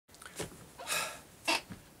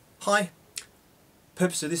Hi,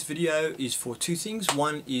 purpose of this video is for two things.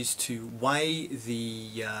 One is to weigh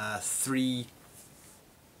the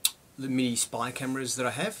mini spy cameras that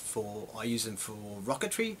I have. I use them for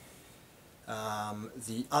rocketry.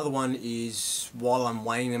 The other one is, while I'm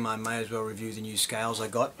weighing them, I may as well review the new scales I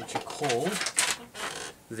got, which are called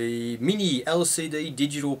the Mini LCD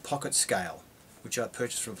Digital Pocket Scale, which I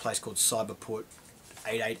purchased from a place called Cyberport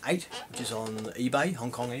 888, which is on eBay,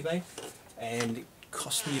 Hong Kong eBay, and it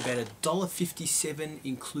cost me about $1.57,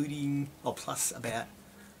 including, plus about,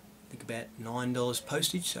 I think about $9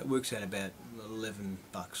 postage, so it works out about $11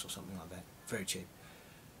 or something like that. Very cheap.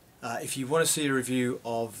 If you want to see a review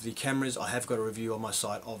of the cameras, I have got a review on my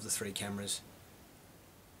site of the 3 cameras.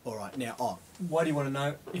 Alright, now, why do you want to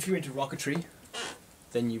know? If you're into rocketry,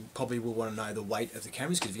 then you probably will want to know the weight of the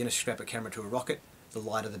cameras, because if you're going to strap a camera to a rocket, the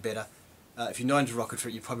lighter the better. If you're not into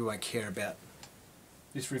rocketry, you probably won't care about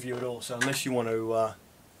this review at all, so unless you want to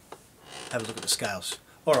have a look at the scales.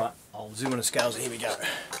 Alright, I'll zoom on the scales, here we go.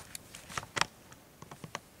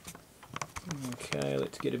 Okay,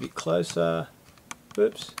 let's get a bit closer.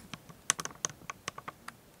 Oops.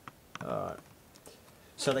 Alright,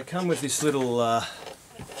 so they come with this little,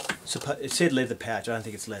 it said leather pouch, I don't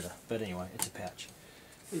think it's leather, but anyway, it's a pouch.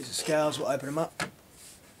 These are scales, we'll open them up.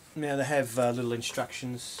 Now they have little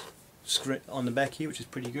instructions on the back here, which is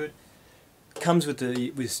pretty good. Comes with 2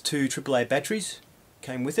 Aaa batteries,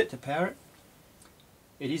 came with it to power it.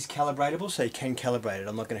 It is calibratable, so you can calibrate it.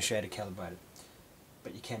 I'm not going to show you how to calibrate it,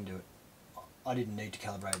 but you can do it. I didn't need to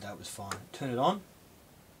calibrate it though, it was fine. Turn it on,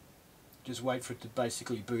 just wait for it to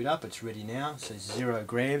basically boot up. It's ready now, so 0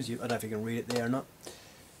 grams. I don't know if you can read it there or not.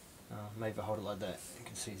 Maybe if I hold it like that, you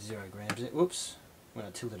can see 0 grams there. Whoops, when I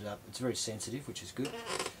tilted it up, it's very sensitive, which is good.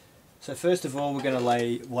 So first of all, we're going to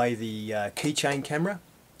weigh the keychain camera.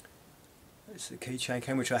 It's the keychain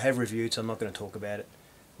camera, which I have reviewed, so I'm not going to talk about it.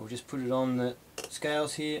 We'll just put it on the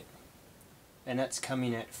scales here, and that's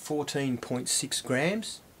coming at 14.6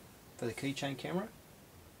 grams for the keychain camera.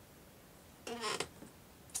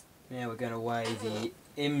 Now we're going to weigh the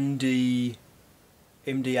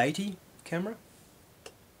MD80 camera,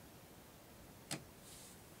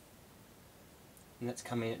 and that's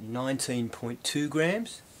coming at 19.2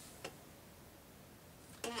 grams.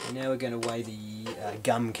 And now we're going to weigh the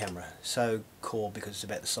gum camera, so called because it's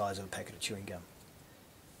about the size of a packet of chewing gum.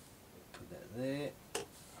 Put that there.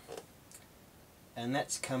 And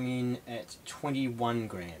that's coming at 21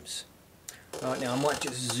 grams. Alright, now I might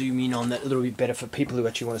just zoom in on that a little bit better for people who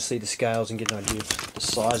actually want to see the scales and get an idea of the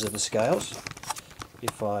size of the scales.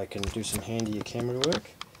 If I can do some handier camera work.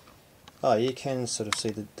 Oh, you can sort of see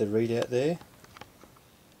the readout there.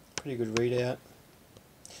 Pretty good readout.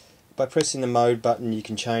 By pressing the mode button, you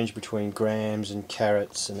can change between grams and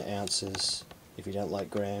carats and ounces if you don't like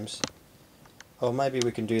grams. Or maybe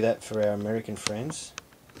we can do that for our American friends.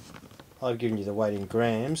 I've given you the weight in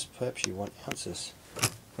grams, perhaps you want ounces.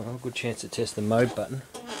 Well, good chance to test the mode button.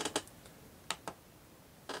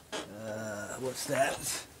 What's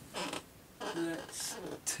that? That's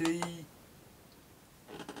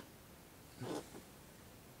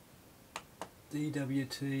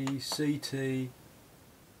DWT, CT,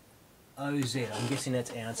 OZ. I'm guessing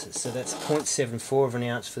that's ounces. So that's 0.74 of an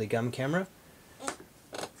ounce for the gum camera.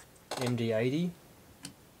 MD80.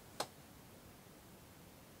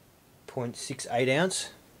 0.68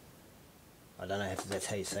 ounce. I don't know if that's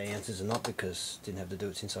how you say ounces or not, because I didn't have to do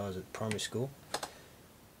it since I was at primary school.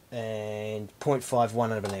 And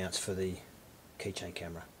 0.51 of an ounce for the keychain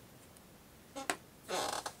camera.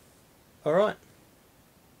 Alright.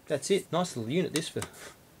 That's it. Nice little unit this for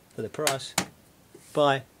the price.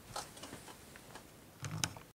 Bye.